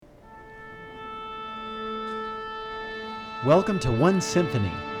Welcome to One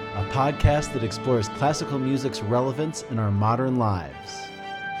Symphony, a podcast that explores classical music's relevance in our modern lives.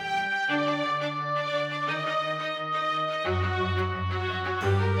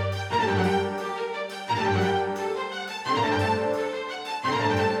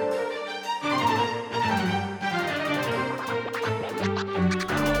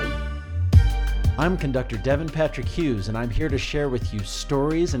 I'm conductor Devin Patrick Hughes, and I'm here to share with you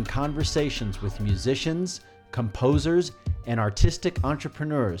stories and conversations with musicians, composers, and artistic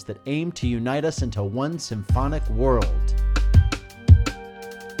entrepreneurs that aim to unite us into one symphonic world.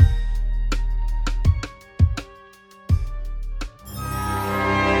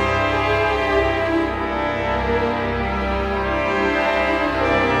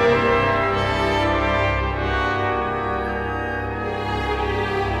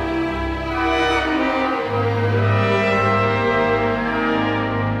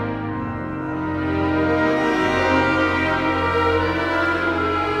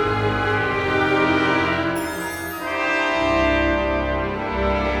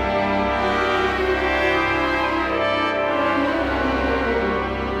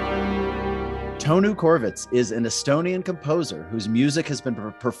 Tonu Korvits is an Estonian composer whose music has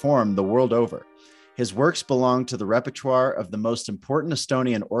been performed the world over. His works belong to the repertoire of the most important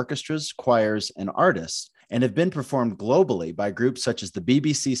Estonian orchestras, choirs, and artists, and have been performed globally by groups such as the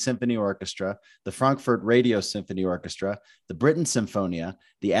BBC Symphony Orchestra, the Frankfurt Radio Symphony Orchestra, the Britain Symphonia,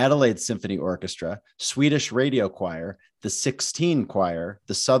 the Adelaide Symphony Orchestra, Swedish Radio Choir, the Sixteen Choir,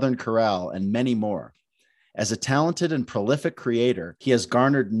 the Southern Chorale, and many more. As a talented and prolific creator, he has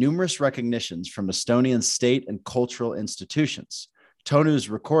garnered numerous recognitions from Estonian state and cultural institutions. Tonu's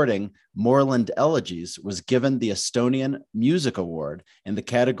recording, Moorland Elegies, was given the Estonian Music Award in the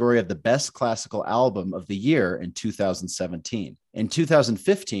category of the Best Classical Album of the Year in 2017. In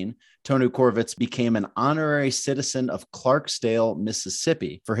 2015, Tonu Korvits became an honorary citizen of Clarksdale,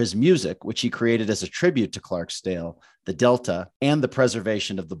 Mississippi, for his music, which he created as a tribute to Clarksdale, the Delta, and the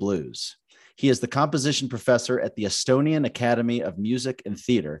preservation of the blues. He is the composition professor at the Estonian Academy of Music and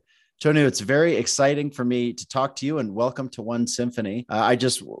Theater. Tonu, it's very exciting for me to talk to you, and welcome to One Symphony. I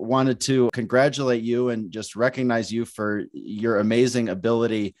just wanted to congratulate you and just recognize you for your amazing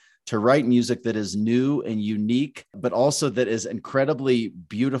ability to write music that is new and unique, but also that is incredibly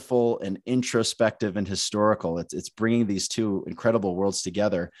beautiful and introspective and historical. It's bringing these two incredible worlds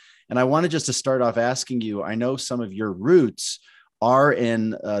together. And I wanted just to start off asking you, I know some of your roots are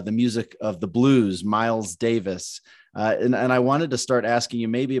in the music of the blues, Miles Davis. And I wanted to start asking you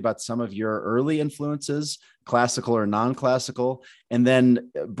maybe about some of your early influences, classical or non-classical, and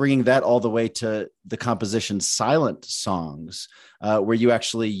then bringing that all the way to the composition silent songs, where you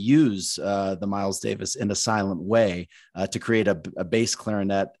actually use the Miles Davis in a silent way to create a bass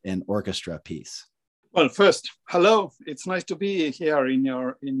clarinet and orchestra piece. Well, first, hello. It's nice to be here in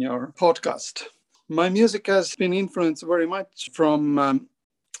your podcast. My music has been influenced very much from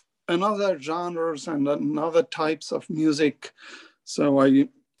another genres and another types of music. So I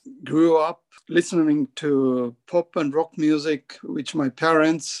grew up listening to pop and rock music, which my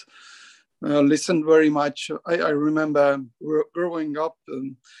parents listened very much. I remember growing up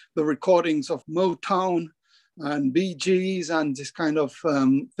the recordings of Motown and Bee Gees and this kind of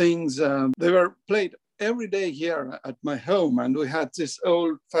things. They were played every day here at my home, and we had this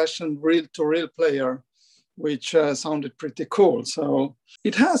old-fashioned reel-to-reel player, which sounded pretty cool. So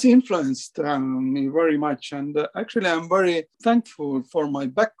it has influenced me very much, and actually I'm very thankful for my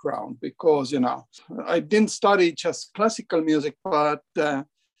background because, I didn't study just classical music, but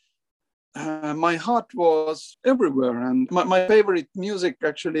my heart was everywhere, and my favorite music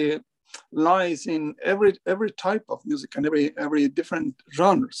actually lies in every type of music and every different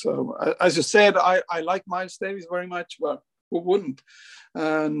genre. So as you said, I like Miles Davis very much. Well, who wouldn't?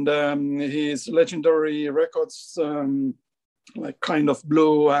 And his legendary records like Kind of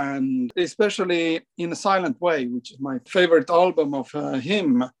Blue, and especially In a Silent Way, which is my favorite album of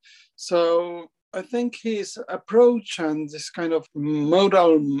him. So I think his approach and this kind of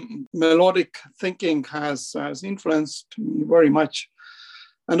modal melodic thinking has influenced me very much.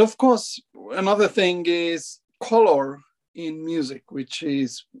 And of course, another thing is color in music, which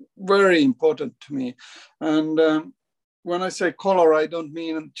is very important to me. And when I say color, I don't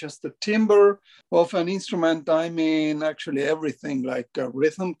mean just the timbre of an instrument. I mean actually everything, like a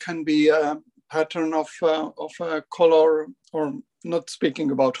rhythm can be a pattern of a color, or not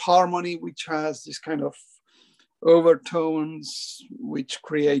speaking about harmony, which has this kind of overtones, which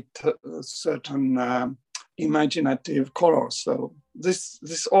create certain imaginative colors. So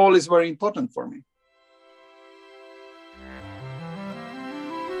this all is very important for me.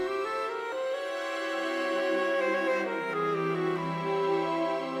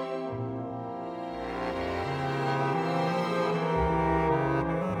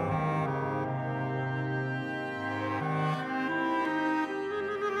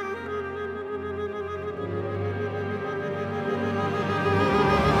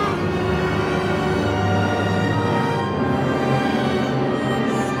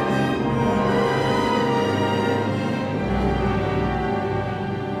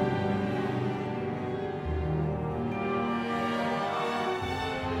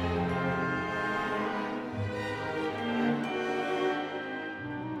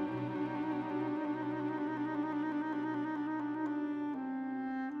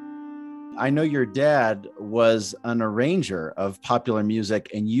 I know your dad was an arranger of popular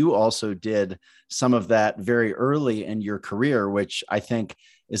music, and you also did some of that very early in your career, which I think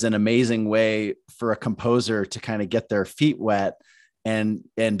is an amazing way for a composer to kind of get their feet wet and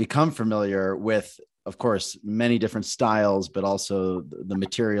become familiar with, of course, many different styles, but also the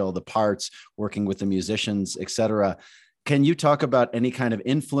material, the parts, working with the musicians, etc. Can you talk about any kind of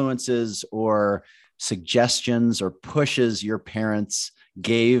influences or suggestions or pushes your parents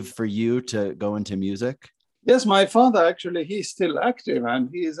gave for you to go into music? Yes, my father actually, he's still active and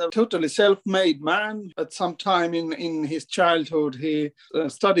he is a totally self-made man. At some time in his childhood, he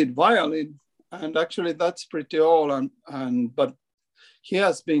studied violin, and actually that's pretty all. But he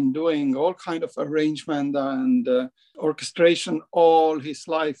has been doing all kind of arrangement and orchestration all his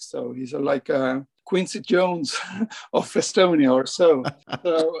life. So he's like a Quincy Jones of Estonia or so.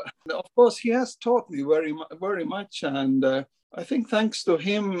 So of course he has taught me very much, and I think thanks to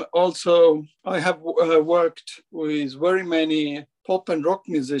him also I have worked with very many pop and rock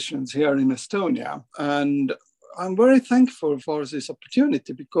musicians here in Estonia, and I'm very thankful for this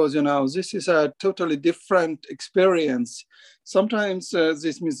opportunity because, this is a totally different experience. Sometimes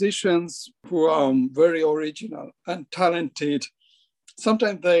these musicians who are very original and talented,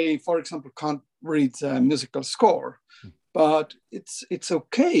 sometimes they, for example, can't read the musical score, but it's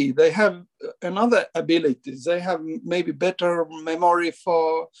okay. They have another abilities. They have maybe better memory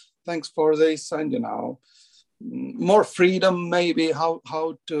thanks for this, and more freedom, maybe how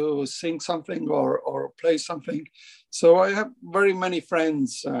to sing something or play something. So I have very many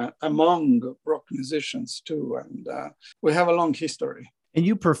friends among rock musicians too, and we have a long history. And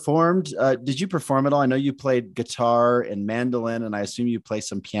you performed, did you perform at all? I know you played guitar and mandolin, and I assume you play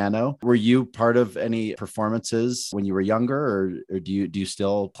some piano. Were you part of any performances when you were younger, or do you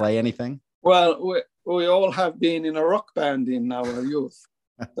still play anything? Well, we all have been in a rock band in our youth.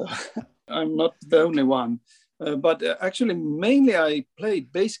 So I'm not the only one. But actually, mainly I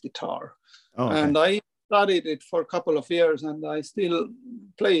played bass guitar. Oh, okay. And I studied it for a couple of years, and I still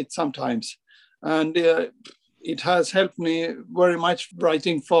play it sometimes. And it has helped me very much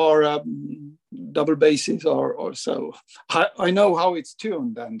writing for double basses or so. I know how it's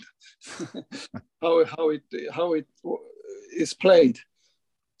tuned and how it is played.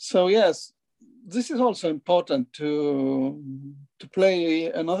 So yes, this is also important to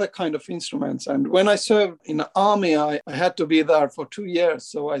play another kind of instruments. And when I served in the army, I had to be there for 2 years.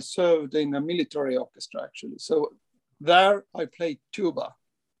 So I served in a military orchestra, actually. So there I played tuba.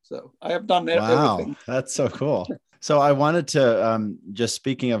 So I have done everything. Wow, that's so cool. So I wanted to, just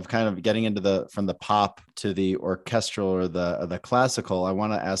speaking of kind of getting into from the pop to the orchestral or the classical, I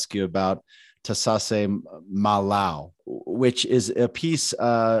want to ask you about Tasase Malau, which is a piece,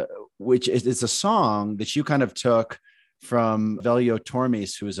 which is a song that you kind of took from Veljo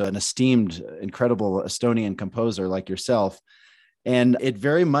Tormis, who is an esteemed, incredible Estonian composer like yourself. And it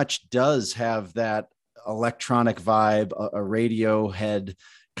very much does have that electronic vibe, a Radiohead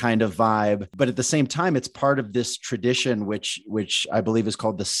kind of vibe, but at the same time, it's part of this tradition, which I believe is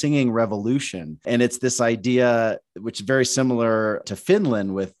called the singing revolution. And it's this idea, which is very similar to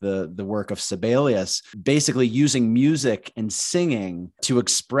Finland with the work of Sibelius, basically using music and singing to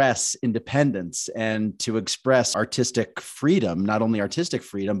express independence and to express artistic freedom, not only artistic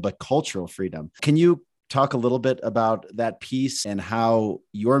freedom, but cultural freedom. Can you talk a little bit about that piece and how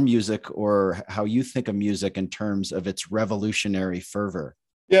your music, or how you think of music in terms of its revolutionary fervor?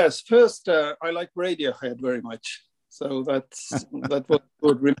 Yes, first, I like Radiohead very much. So that was a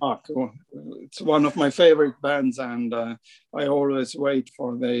good remark. It's one of my favorite bands, and I always wait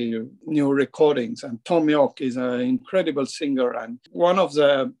for the new recordings. And Tom York is an incredible singer and one of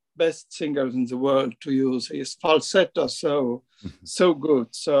the best singers in the world to use his falsetto so good,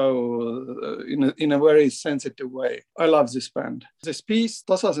 so in a very sensitive way. I love this band. This piece,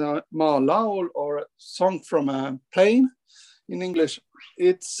 Tasase Maa Laul, or a song from a plane in English,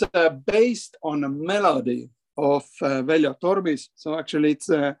 it's based on a melody of Veljo Tormis. So actually it's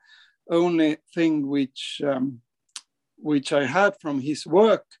the only thing which I had from his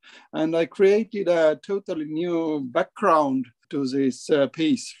work. And I created a totally new background to this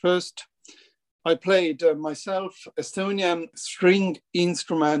piece. First, I played myself Estonian string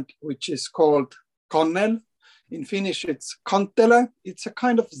instrument, which is called kannel. In Finnish, it's kantele. It's a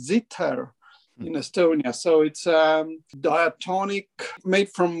kind of zither in Estonia. So it's diatonic, made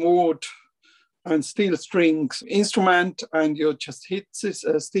from wood and steel strings instrument, and you just hit these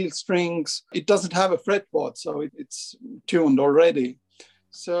steel strings. It doesn't have a fretboard, so it's tuned already.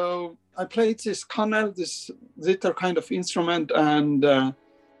 So I played this kannel, this zither kind of instrument, and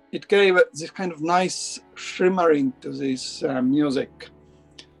it gave this kind of nice shimmering to this music.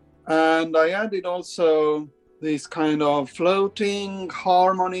 And I added also these kind of floating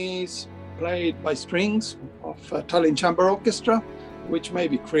harmonies played by strings of Tallinn Chamber Orchestra, which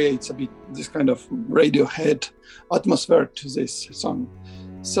maybe creates a bit this kind of Radiohead atmosphere to this song.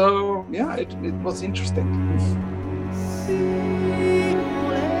 So yeah, it was interesting.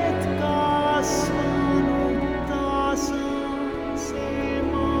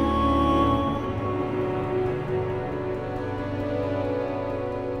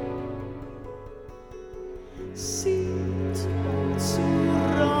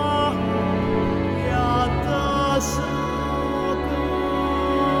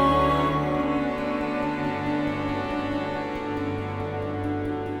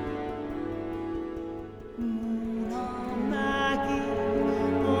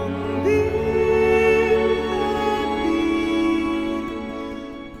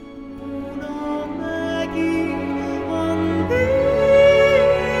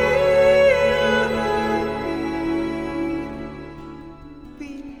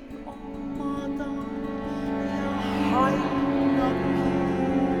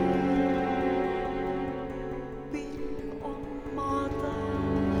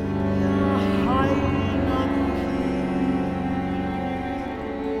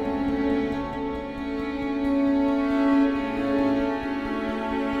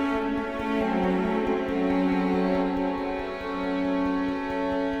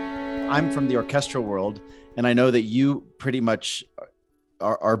 I'm from the orchestral world, and I know that you pretty much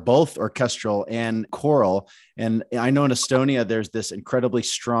are both orchestral and choral. And I know in Estonia, there's this incredibly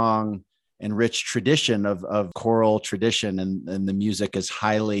strong and rich tradition of choral tradition, and the music is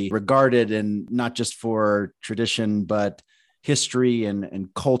highly regarded, and not just for tradition, but history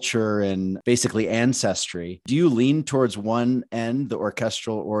and culture and basically ancestry. Do you lean towards one end, the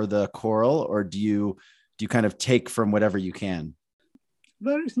orchestral or the choral, or do you kind of take from whatever you can?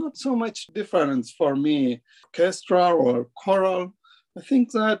 There is not so much difference for me, orchestral or choral. I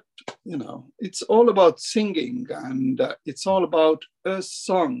think that, it's all about singing, and it's all about a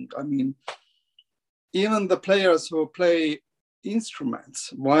song. I mean, even the players who play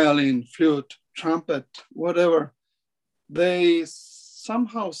instruments, violin, flute, trumpet, whatever, they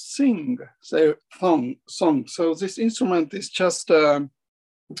somehow sing their song. So this instrument is just their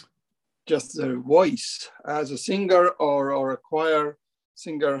voice. As a singer or a choir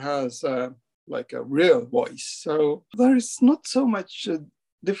singer has like a real voice. So there is not so much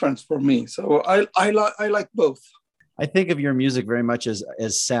difference for me. So I like both. I think of your music very much as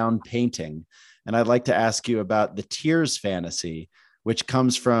sound painting. And I'd like to ask you about the Tears Fantasy, which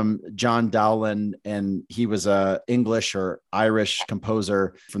comes from John Dowland. And he was an English or Irish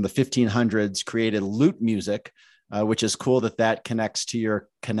composer from the 1500s, created lute music, which is cool that connects to your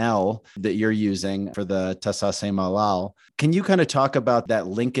canal that you're using for the Tasase Malal. Can you kind of talk about that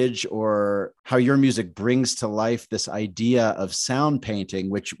linkage, or how your music brings to life this idea of sound painting,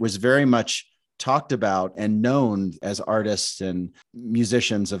 which was very much talked about and known as artists and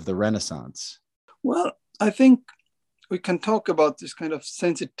musicians of the Renaissance? Well, I think we can talk about this kind of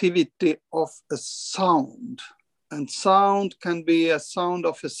sensitivity of a sound. And sound can be a sound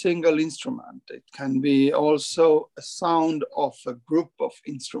of a single instrument. It can be also a sound of a group of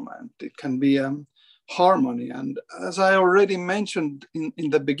instruments. It can be a harmony. And as I already mentioned in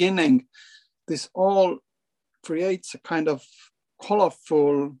the beginning, this all creates a kind of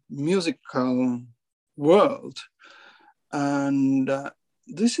colorful musical world. And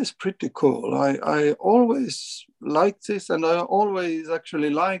this is pretty cool. I always liked this, and I always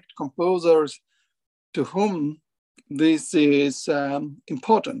actually liked composers to whom this is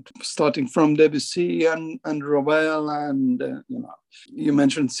important, starting from Debussy and Ravel, and you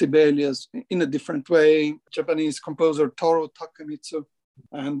mentioned Sibelius in a different way, Japanese composer Toru Takemitsu,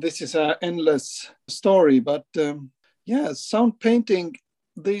 and this is an endless story. But sound painting,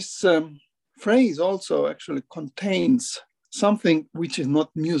 this phrase also actually contains something which is not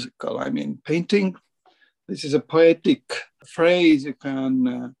musical. I mean, painting, this is a poetic phrase you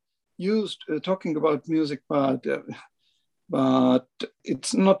can use talking about music, but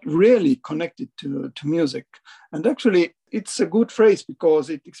it's not really connected to music. And actually, it's a good phrase because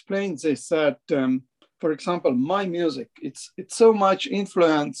it explains this, that, for example, my music, it's so much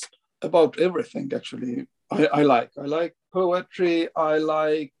influenced about everything, actually. I like poetry, I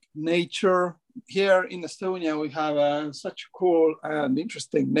like nature. Here in Estonia, we have such cool and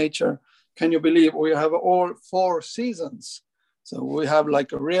interesting nature. Can you believe we have all 4 seasons? So we have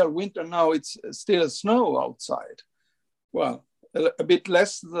like a real winter now. It's still snow outside. Well, a bit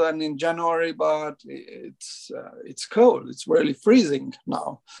less than in January, but it's cold. It's really freezing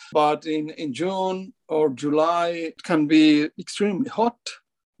now. But in June or July, it can be extremely hot.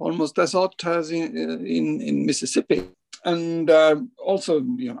 almost as hot as in Mississippi. And also,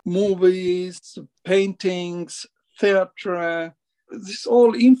 movies, paintings, theater. This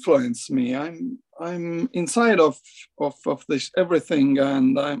all influenced me. I'm inside of this everything,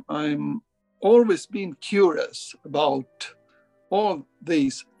 and I'm always been curious about all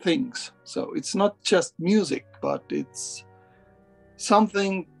these things. So it's not just music, but it's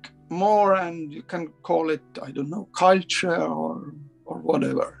something more, and you can call it, I don't know, culture or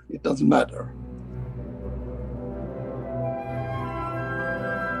whatever. It doesn't matter.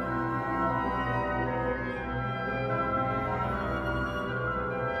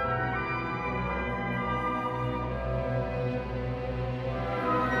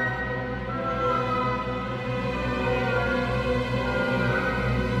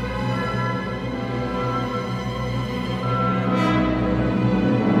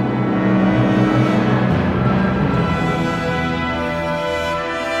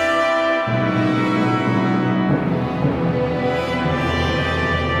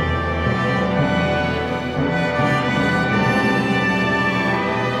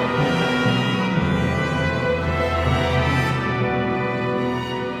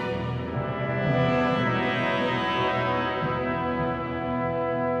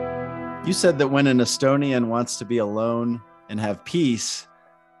 You said that when an Estonian wants to be alone and have peace,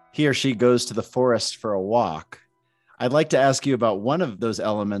 he or she goes to the forest for a walk. I'd like to ask you about one of those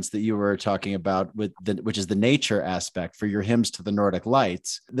elements that you were talking about, which is the nature aspect for your hymns to the Nordic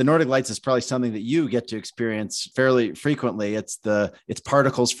Lights. The Nordic Lights is probably something that you get to experience fairly frequently. It's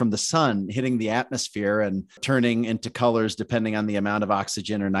particles from the sun hitting the atmosphere and turning into colors depending on the amount of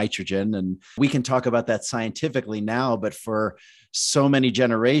oxygen or nitrogen. And we can talk about that scientifically now, but for so many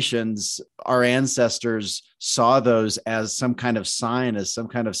generations, our ancestors saw those as some kind of sign, as some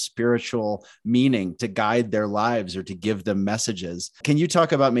kind of spiritual meaning to guide their lives or to give them messages. Can you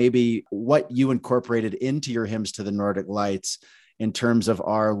talk about maybe what you incorporated into your hymns to the Nordic Lights in terms of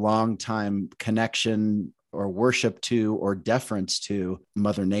our longtime connection or worship to or deference to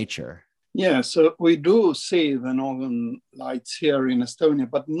Mother Nature? Yeah, so we do see the Northern Lights here in Estonia,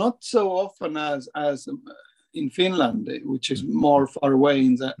 but not so often as in Finland, which is more far away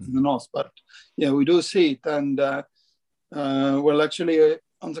in the north. But yeah, we do see it. And actually,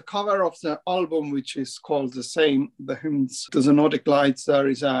 on the cover of the album, which is called the same, the Hymns to the Nordic Lights, there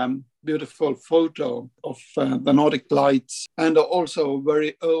is a beautiful photo of the Nordic Lights and also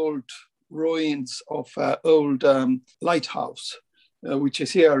very old ruins of old lighthouse, which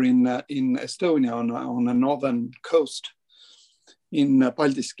is here in Estonia on the northern coast in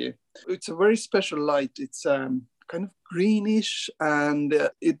Paldiski. It's a very special light. It's kind of greenish, and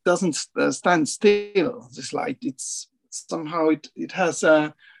it doesn't stand still, this light. It's somehow it has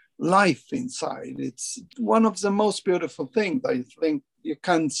a life inside. It's one of the most beautiful things I think you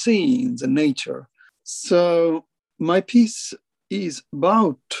can see in the nature. So my piece is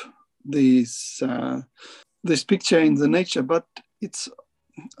about this picture in the nature, but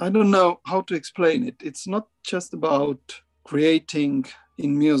I don't know how to explain it. It's not just about creating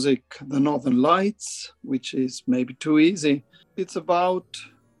in music the Northern Lights, which is maybe too easy. It's about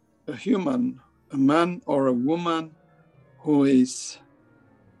a human, a man or a woman who is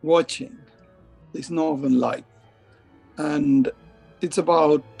watching this Northern Light. And it's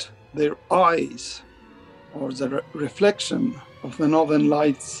about their eyes or the reflection of the Northern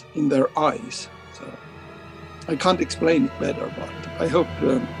Lights in their eyes. So I can't explain it better, but I hope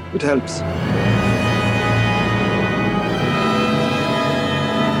it helps.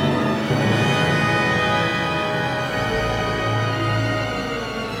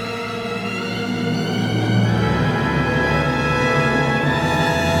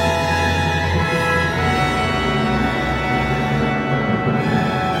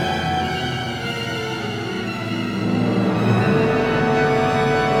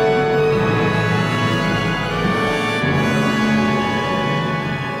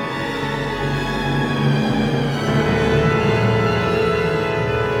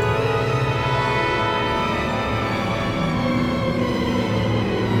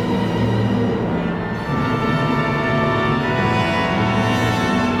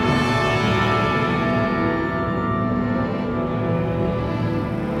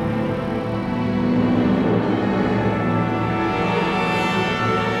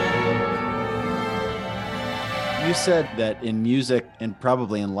 You said that in music and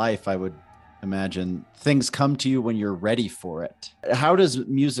probably in life, I would imagine, things come to you when you're ready for it. How does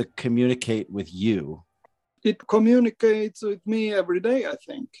music communicate with you? It communicates with me every day, I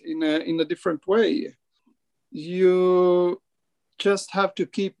think, in a different way. You just have to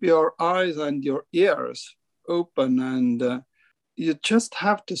keep your eyes and your ears open and you just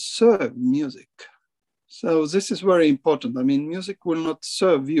have to serve music. So this is very important. I mean, music will not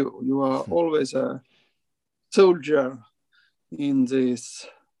serve you. You are always a soldier in this,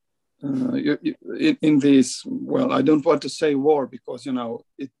 in this. Well, I don't want to say war because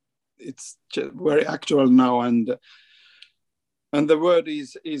it's very actual now, and the world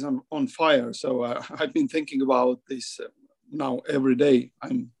is on fire. So I've been thinking about this now every day.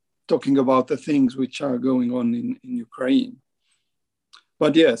 I'm talking about the things which are going on in Ukraine.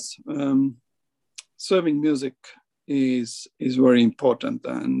 But yes. Serving music is very important,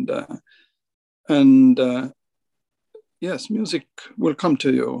 and yes, music will come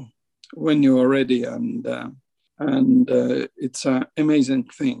to you when you are ready, and it's an amazing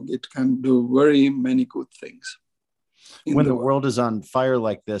thing. It can do very many good things. When the world is on fire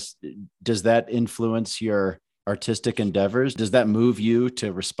like this, does that influence your artistic endeavors? Does that move you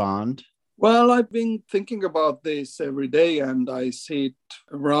to respond? Well, I've been thinking about this every day, and I see it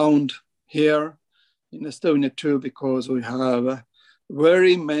around here in Estonia too, because we have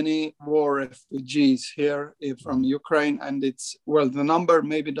very many war refugees here from Ukraine, and the number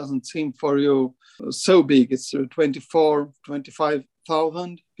maybe doesn't seem for you so big. It's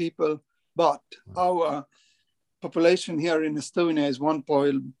 25,000 people, but our population here in Estonia is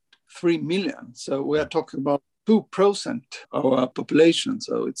 1.3 million. So we are talking about 2% of our population.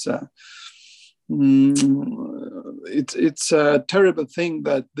 So it's a terrible thing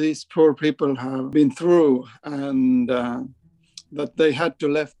that these poor people have been through, and that they had to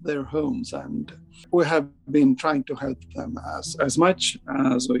left their homes, and we have been trying to help them as much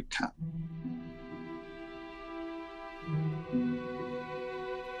as we can.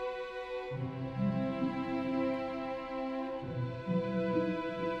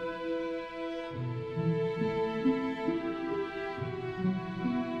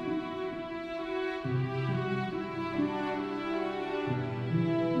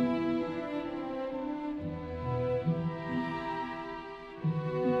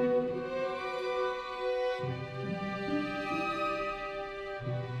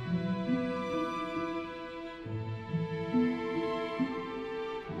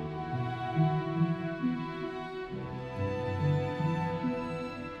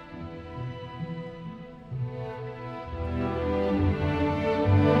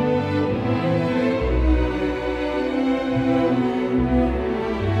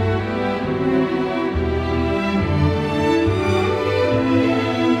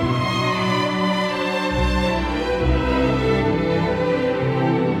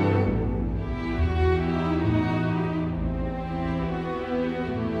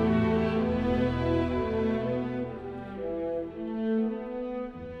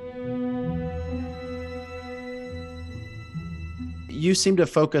 You seem to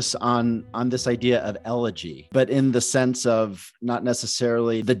focus on this idea of elegy, but in the sense of not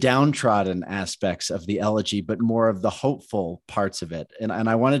necessarily the downtrodden aspects of the elegy, but more of the hopeful parts of it. And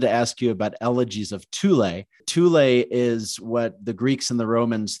I wanted to ask you about elegies of Thule. Thule is what the Greeks and the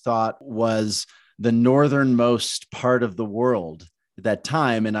Romans thought was the northernmost part of the world at that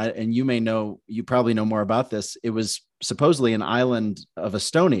time. And you probably know more about this. It was supposedly an island of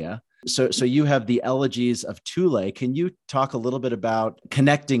Estonia. So you have the elegies of Thule. Can you talk a little bit about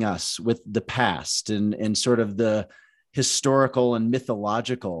connecting us with the past and sort of the historical and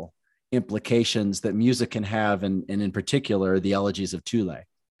mythological implications that music can have, and in particular, the elegies of Thule?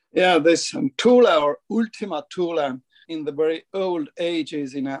 Yeah, this Thule or Ultima Thule, in the very old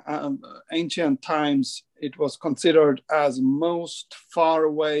ages, in ancient times, it was considered as most far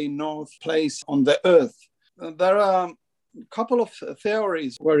away north place on the earth. There are couple of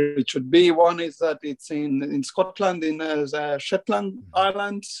theories where it should be. One is that it's in Scotland, in the Shetland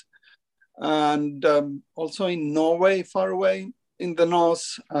Islands, and also in Norway, far away in the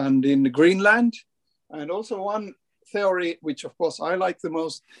north, and in Greenland. And also one theory, which of course I like the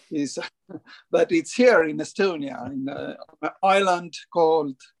most, is that it's here in Estonia, in an island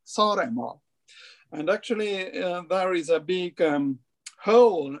called Saaremaa. And actually there is a big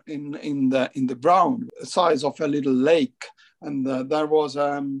hole in the ground, the size of a little lake, and there was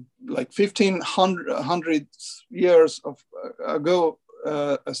like 1500 years ago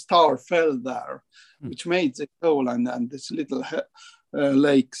a star fell there, which made the hole and this little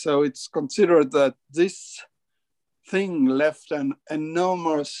lake. So it's considered that this thing left an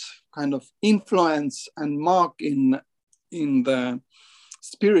enormous kind of influence and mark in the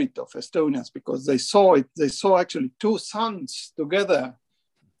spirit of Estonians, because they saw actually two suns together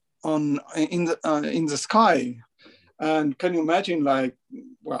in the sky. And can you imagine, like,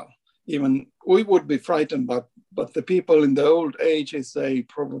 well, even we would be frightened, but the people in the old ages, they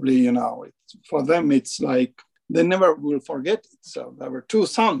probably, for them it's like they never will forget it. So there were two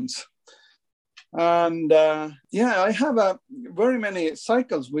sons. And I have very many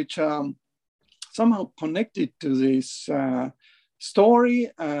cycles which somehow connected to this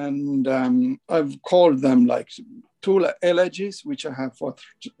story. And I've called them like Tula elegies, which I have for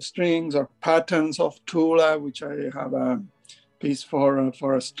strings, or patterns of Tula, which I have a piece for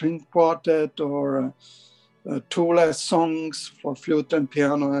a string quartet, or Tula songs for flute and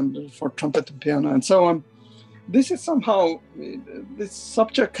piano and for trumpet and piano and so on. This is somehow, this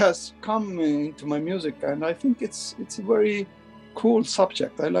subject has come into my music, and I think it's a very cool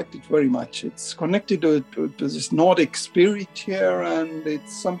subject. I liked it very much. It's connected to this Nordic spirit here, and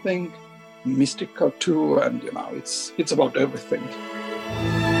it's something mystical too, and it's about everything.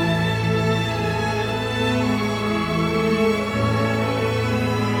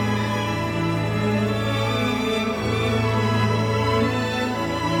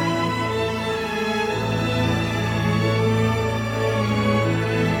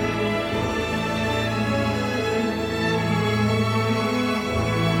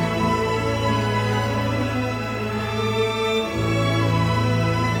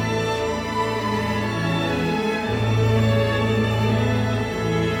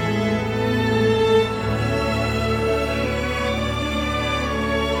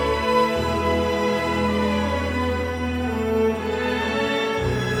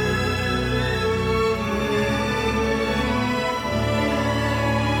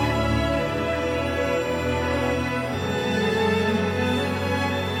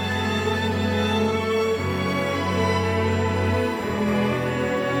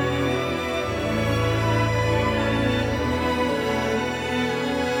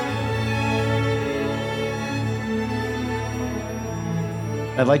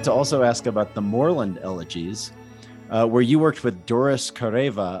 I'd like to also ask about the Moreland elegies, where you worked with Doris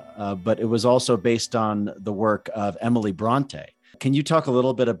Kareva, but it was also based on the work of Emily Bronte. Can you talk a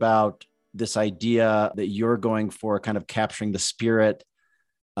little bit about this idea that you're going for, kind of capturing the spirit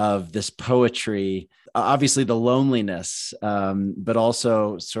of this poetry, obviously the loneliness, but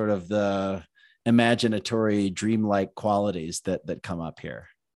also sort of the imaginatory, dreamlike qualities that come up here?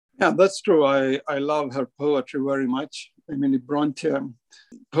 Yeah, that's true. I love her poetry very much. Emily Bronte,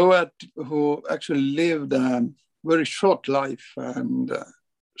 poet who actually lived a very short life, and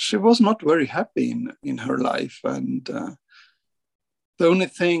she was not very happy in her life. And the only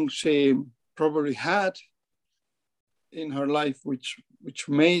thing she probably had in her life which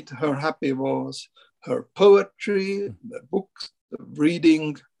made her happy was her poetry, the books, the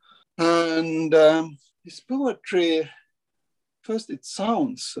reading. And his poetry, first, it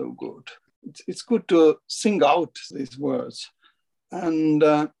sounds so good. It's good to sing out these words. And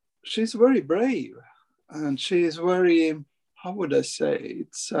she's very brave. And she's very, how would I say,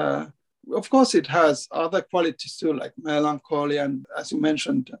 it's, of course it has other qualities too, like melancholy and, as you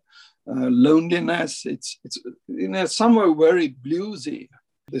mentioned, loneliness. It's in some way very bluesy,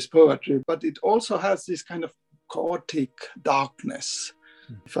 this poetry, but it also has this kind of chaotic darkness,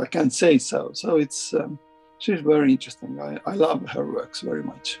 if I can say so. So it's, she's very interesting. I love her works very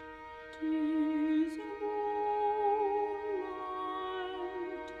much.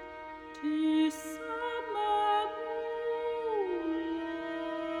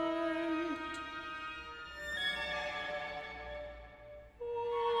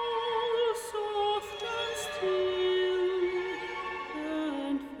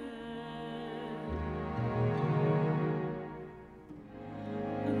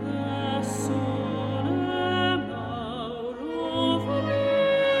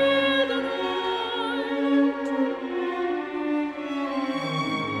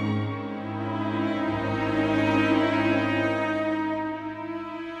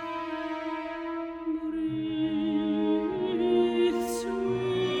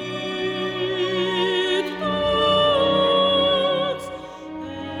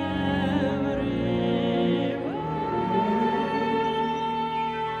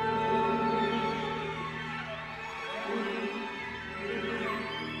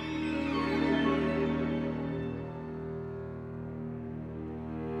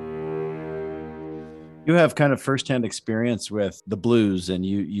 You have kind of firsthand experience with the blues, and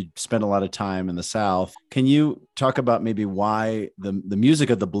you spent a lot of time in the South. Can you talk about maybe why the music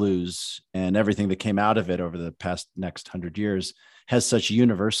of the blues and everything that came out of it over the past next 100 years has such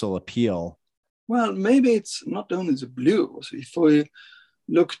universal appeal? Well, maybe it's not only the blues. If we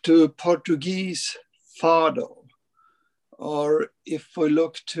look to Portuguese fado, or if we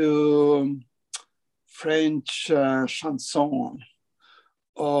look to French chanson,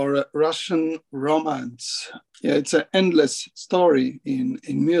 or Russian romance. Yeah, it's an endless story in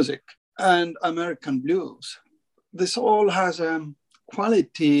music. And American blues. this all has a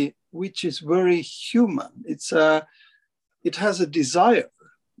quality which is very human. It has a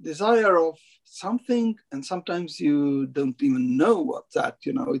desire of something, and sometimes you don't even know what that,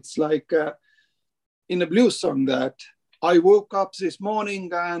 it's like in a blues song that I woke up this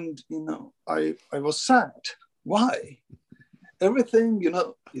morning and, I was sad. Why? Everything,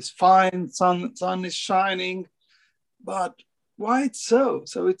 is fine, sun is shining, but why it's so?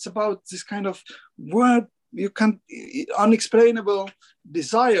 So it's about this kind of word, unexplainable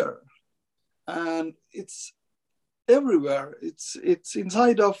desire, and it's everywhere. It's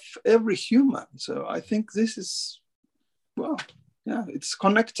inside of every human. So I think this is, it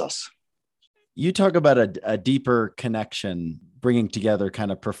connects us. You talk about a deeper connection, bringing together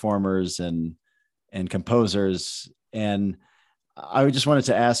kind of performers and composers. And I just wanted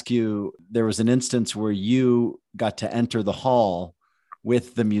to ask you, there was an instance where you got to enter the hall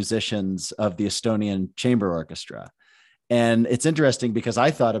with the musicians of the Estonian Chamber Orchestra. And it's interesting because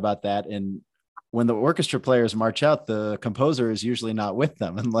I thought about that, and when the orchestra players march out, the composer is usually not with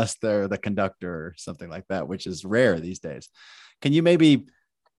them unless they're the conductor or something like that, which is rare these days. Can you maybe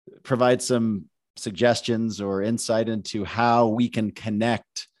provide some suggestions or insight into how we can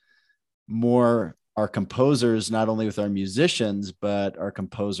connect more our composers, not only with our musicians, but our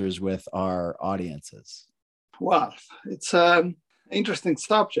composers with our audiences? Well, it's an interesting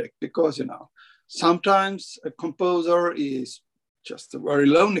subject because, sometimes a composer is just a very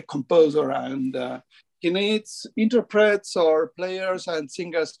lonely composer, and he needs interprets or players and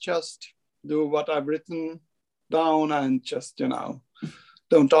singers just do what I've written down and just,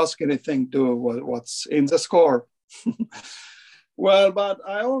 don't ask anything, do what's in the score. Well, but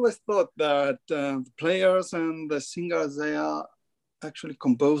I always thought that the players and the singers, they are actually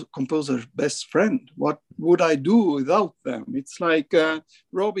composer's best friend. What would I do without them? It's like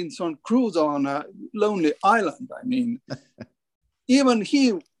Robinson Crusoe on a lonely island. I mean, even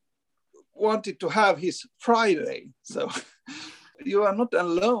he wanted to have his Friday. So you are not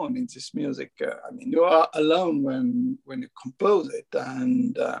alone in this music. You are alone when you compose it.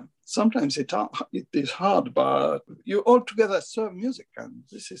 And sometimes it is hard, but you all together serve music. And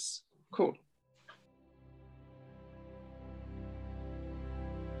this is cool.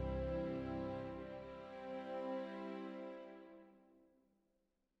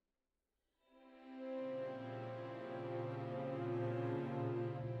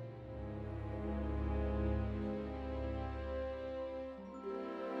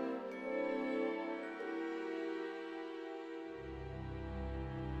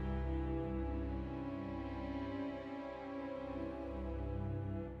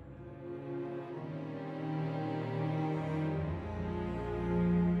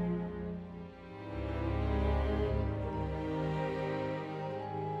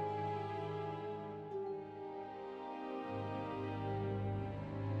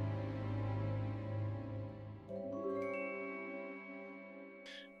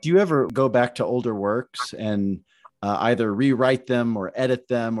 Do you ever go back to older works and either rewrite them or edit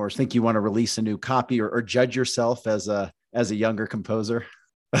them, or think you want to release a new copy, or judge yourself as a younger composer?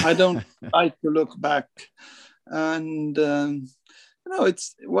 I don't like to look back, and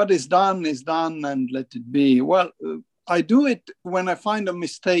it's what is done and let it be. Well, I do it when I find a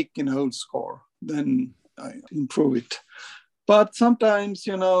mistake in a whole score, then I improve it. But sometimes,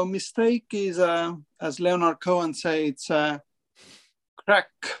 mistake is, as Leonard Cohen says, it's a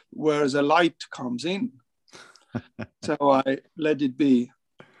crack where the light comes in. So I let it be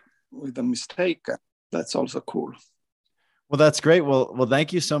with a mistake. That's also cool. Well, that's great. Well,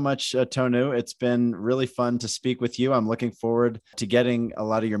 thank you so much, Tonu. It's been really fun to speak with you. I'm looking forward to getting a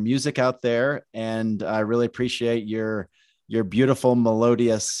lot of your music out there, and I really appreciate your beautiful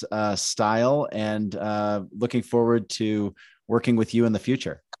melodious style, and looking forward to working with you in the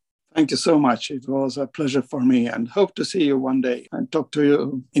future. Thank you so much. It was a pleasure for me, and hope to see you one day and talk to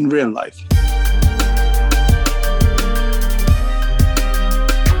you in real life.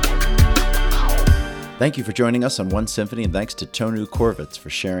 Thank you for joining us on One Symphony, and thanks to Tonu Korvits for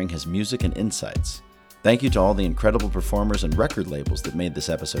sharing his music and insights. Thank you to all the incredible performers and record labels that made this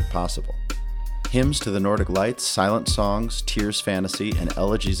episode possible. Hymns to the Nordic Lights, Silent Songs, Tears Fantasy, and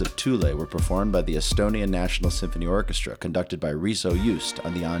Elegies of Thule were performed by the Estonian National Symphony Orchestra, conducted by Riso Just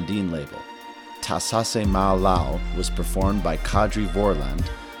on the Ondine label. Tasase Maa Lau was performed by Kadri Vorland,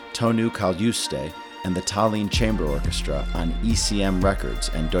 Tonu Kaljuste, and the Tallinn Chamber Orchestra on ECM Records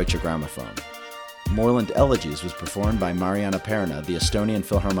and Deutsche Grammophon. Moreland Elegies was performed by Mariana Perna, the Estonian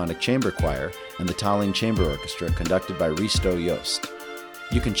Philharmonic Chamber Choir, and the Tallinn Chamber Orchestra, conducted by Risto Just.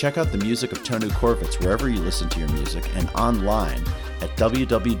 You can check out the music of Tonu Korvits wherever you listen to your music, and online at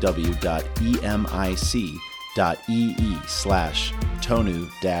www.emic.com.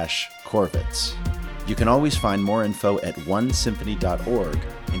 bit.ly/Tonu-Korvitz. You can always find more info at onesymphony.org,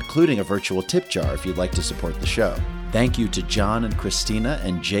 including a virtual tip jar if you'd like to support the show. Thank you to John and Christina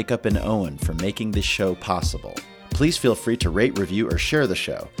and Jacob and Owen for making this show possible. Please feel free to rate, review, or share the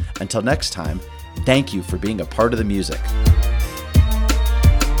show. Until next time, thank you for being a part of the music.